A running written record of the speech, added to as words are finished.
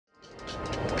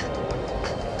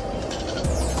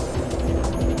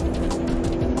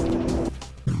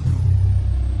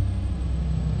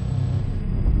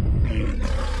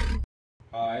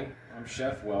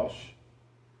Chef Welsh,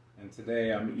 and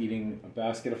today I'm eating a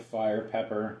basket of fire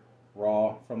pepper,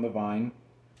 raw from the vine,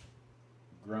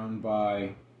 grown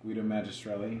by Guido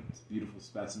Magistrelli. It's a beautiful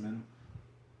specimen.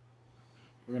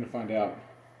 We're going to find out.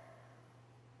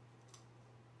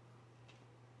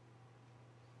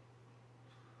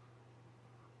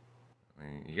 I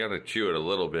mean, you gotta chew it a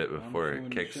little bit before it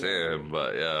kicks in,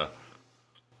 but yeah.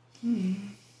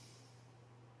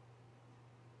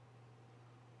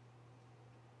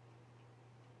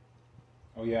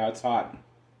 Oh yeah, it's hot.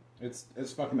 It's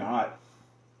fucking hot.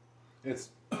 It's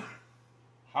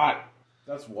hot.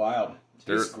 That's wild. It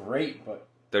tastes great, but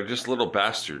they're just little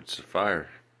bastards of fire.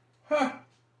 Huh.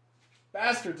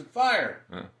 Bastards of fire.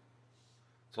 Yeah.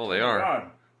 That's all they are. God.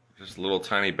 Just little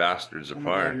tiny bastards of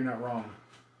fire. God, you're not wrong.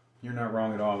 You're not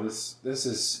wrong at all. This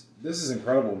is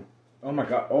incredible. Oh my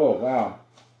god. Oh wow.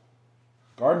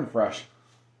 Garden fresh.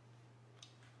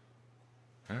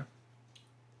 Yeah.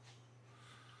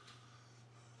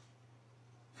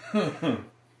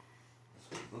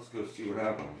 Let's go see what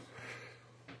happens.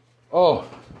 Oh.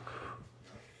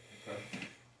 Okay.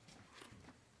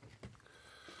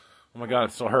 Oh my god,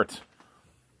 it still hurts.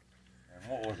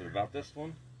 And what was it about this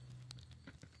one?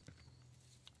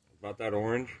 About that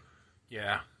orange?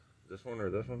 Yeah. This one or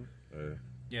this one?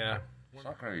 Yeah. It's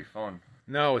not gonna be fun.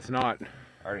 No, it's not.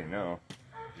 I already know.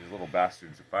 These little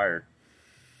bastards of fire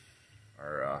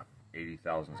are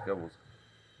 80,000 skibbles.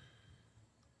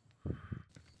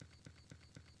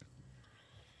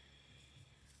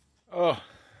 Oh.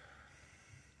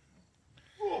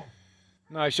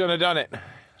 No, I shouldn't have done it.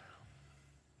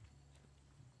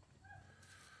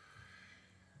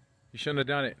 You shouldn't have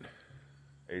done it.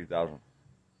 80,000.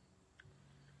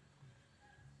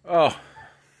 Oh.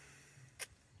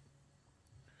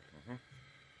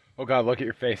 Oh God, look at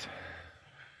your face.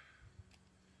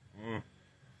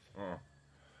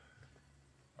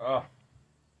 Oh.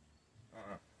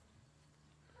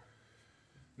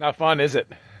 Not fun, is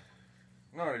it?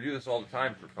 No, I do this all the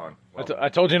time for fun. Well, I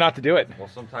told you not to do it. well,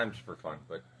 sometimes for fun,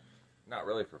 but not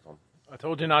really for fun. I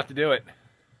told you not to do it.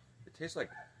 It tastes like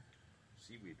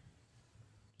seaweed.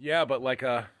 Yeah, but like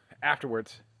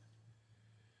afterwards.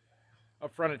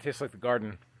 Up front it tastes like the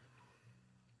garden.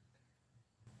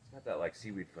 It's got that like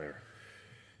seaweed flavor.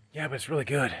 Yeah, but it's really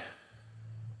good.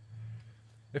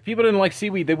 If people didn't like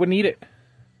seaweed, they wouldn't eat it.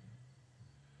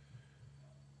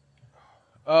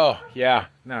 Oh, yeah.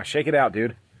 Now, shake it out,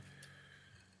 dude.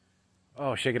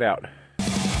 Oh, shake it out.